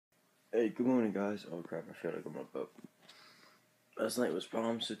Hey, good morning, guys. Oh crap, I feel like I'm up. Last night was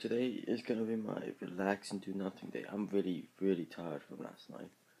prom, so today is gonna be my relax and do nothing day. I'm really tired from last night.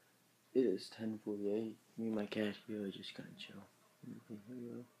 It is 10:48. Me and my cat here are just gonna chill.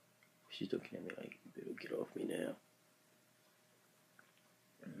 She's looking at me like, you better get off me now.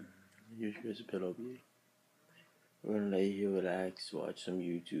 Here's a pillow, baby. We're gonna lay here, relax, watch some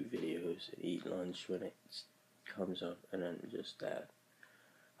YouTube videos, and eat lunch when it comes up, and then just that.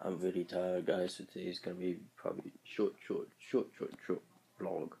 I'm really tired, guys, so today's gonna be probably short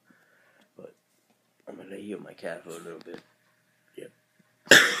vlog. But I'm gonna lay here with my cat for a little bit. Yep.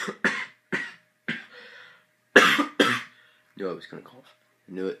 Knew I was gonna cough.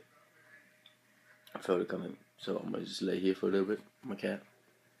 I knew it. I felt it coming. So I'm gonna just lay here for a little bit with my cat.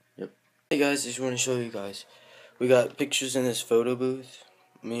 Yep. Hey guys, I just wanna show you guys. We got pictures in this photo booth.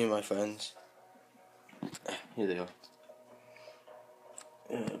 Me and my friends. Here they are.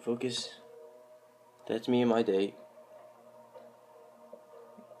 Focus. That's me and my date.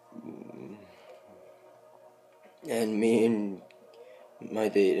 And me and my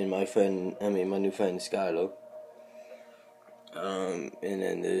date and my friend, my new friend Skylo. And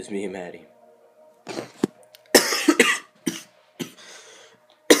then there's me and Maddie.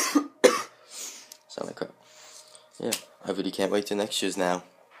 Sound like crap. Yeah, I really can't wait till next year's now.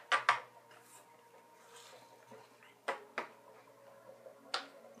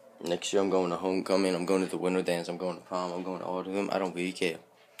 Next year I'm going to homecoming, I'm going to the winter dance, I'm going to prom, I'm going to all of them. I don't really care.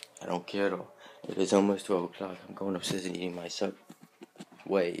 I don't care at all. It is almost 12 o'clock. I'm going upstairs and eating my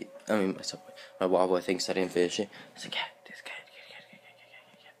Subway. My Wawa thinks I didn't finish it. It's a cat. This cat.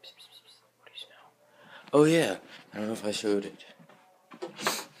 What do you smell? Oh yeah. I don't know if I showed it.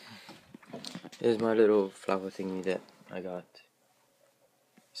 Here's my little flower thingy that I got.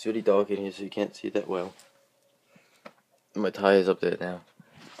 It's really dark in here, so you can't see it that well. My tire's up there now.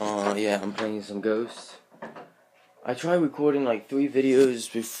 Yeah, I'm playing some Ghosts. I tried recording like 3 videos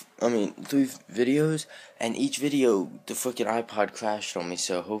and each video the freaking iPod crashed on me,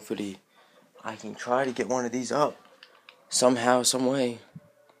 so hopefully I can try to get one of these up. Somehow, some way.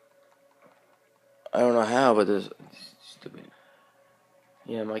 I don't know how, but there's stupid.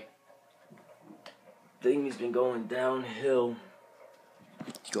 Yeah, my thing has been going downhill.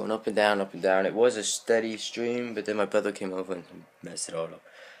 Going up and down, up and down. It was a steady stream, but then my brother came over and messed it all up.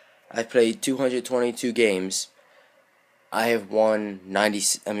 I played 222 games. I have won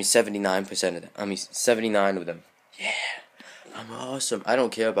 79% of them. 79 of them. Yeah, I'm awesome. I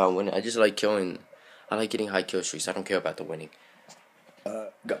don't care about winning. I just like killing. I like getting high kill streaks. I don't care about the winning.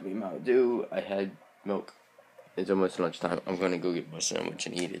 Got me Mountain Dew. I had milk. It's almost lunchtime. I'm gonna go get my sandwich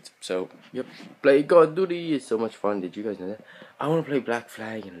and eat it. So, yep. Play Call of Duty. It's so much fun. Did you guys know that? I wanna play Black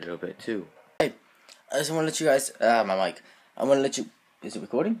Flag in a little bit too. Hey, I just wanna let you guys. My mic. I wanna let you. Is it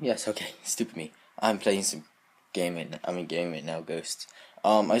recording? Yes. Okay. Stupid me. I'm playing some game right now, Ghosts.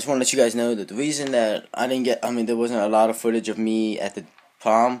 I just want to let you guys know that the reason that I didn't get, there wasn't a lot of footage of me at the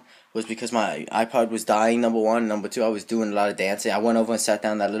prom was because my iPod was dying, number one. Number two, I was doing a lot of dancing. I went over and sat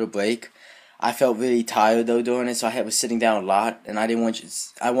down that little break. I felt really tired though doing it, so I was sitting down a lot, and I didn't want you.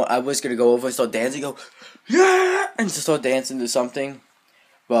 I was gonna go over and start dancing, go yeah, and just start dancing to something,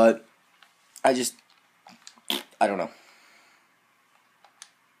 but I don't know.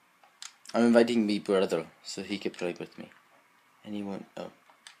 I'm inviting my brother so he can play with me. Anyone? Oh.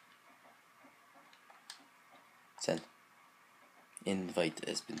 Send. Invite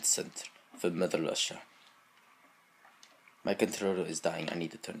has been sent for Mother Russia. My controller is dying. I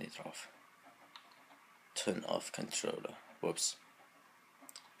need to turn it off. Turn off controller. Whoops.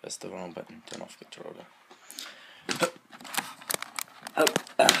 Press the wrong button. Turn off controller.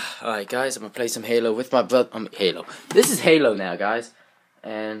 Alright, guys. I'm gonna play some Halo with my brother. Halo. This is Halo now, guys.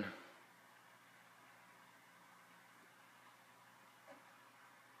 And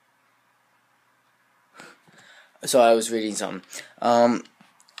so I was reading something. I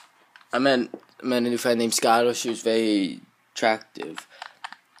met a new friend named Skylo. She was very attractive.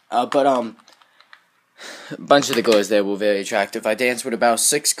 But a bunch of the girls there were very attractive. I danced with about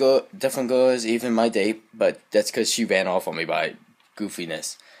 6 different girls, even my date. But that's because she ran off on me by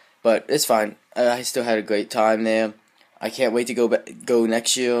goofiness. But it's fine. I still had a great time there. I can't wait to go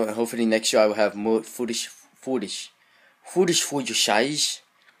next year. And hopefully next year I will have more footage for you guys.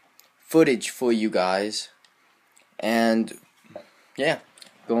 Footage for you guys. And, yeah,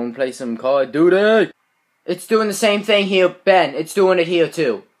 go and play some Call of Duty. It's doing the same thing here, Ben. It's doing it here,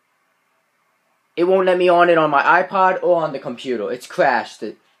 too. It won't let me on it on my iPod or on the computer. It's crashed.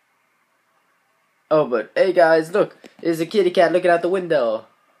 Oh, but, hey, guys, look. There's a kitty cat looking out the window.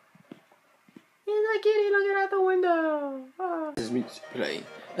 There's a kitty looking out the window. Oh. This is me playing.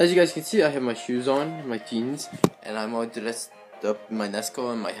 As you guys can see, I have my shoes on, my jeans, and I'm going to dress up my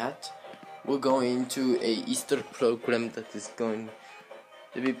Nesco and my hat. We're going to a Easter program that is going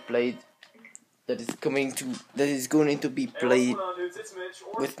to be played. That is going to be played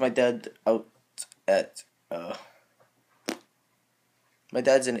with my dad out at my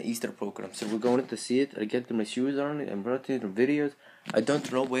dad's in an Easter program, so we're going to see it. I get my shoes on and brought to the videos. I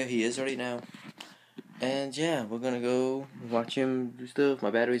don't know where he is right now. And yeah, we're gonna go watch him do stuff. My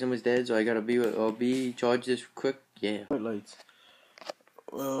battery's almost dead, so I'll be charged this quick. Yeah. Lights.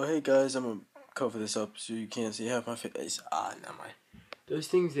 Well, hey guys, I'm gonna cover this up so you can't see half my face. Never mind. Those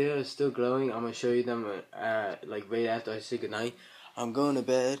things there are still glowing. I'm gonna show you them like right after I say goodnight. I'm going to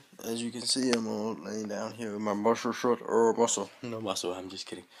bed. As you can see, I'm all laying down here with my muscle shirt no muscle. I'm just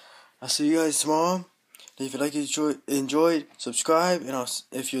kidding. I'll see you guys tomorrow. If you like it, enjoyed, subscribe, and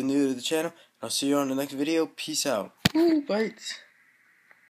if you're new to the channel, I'll see you on the next video. Peace out. Ooh, bites.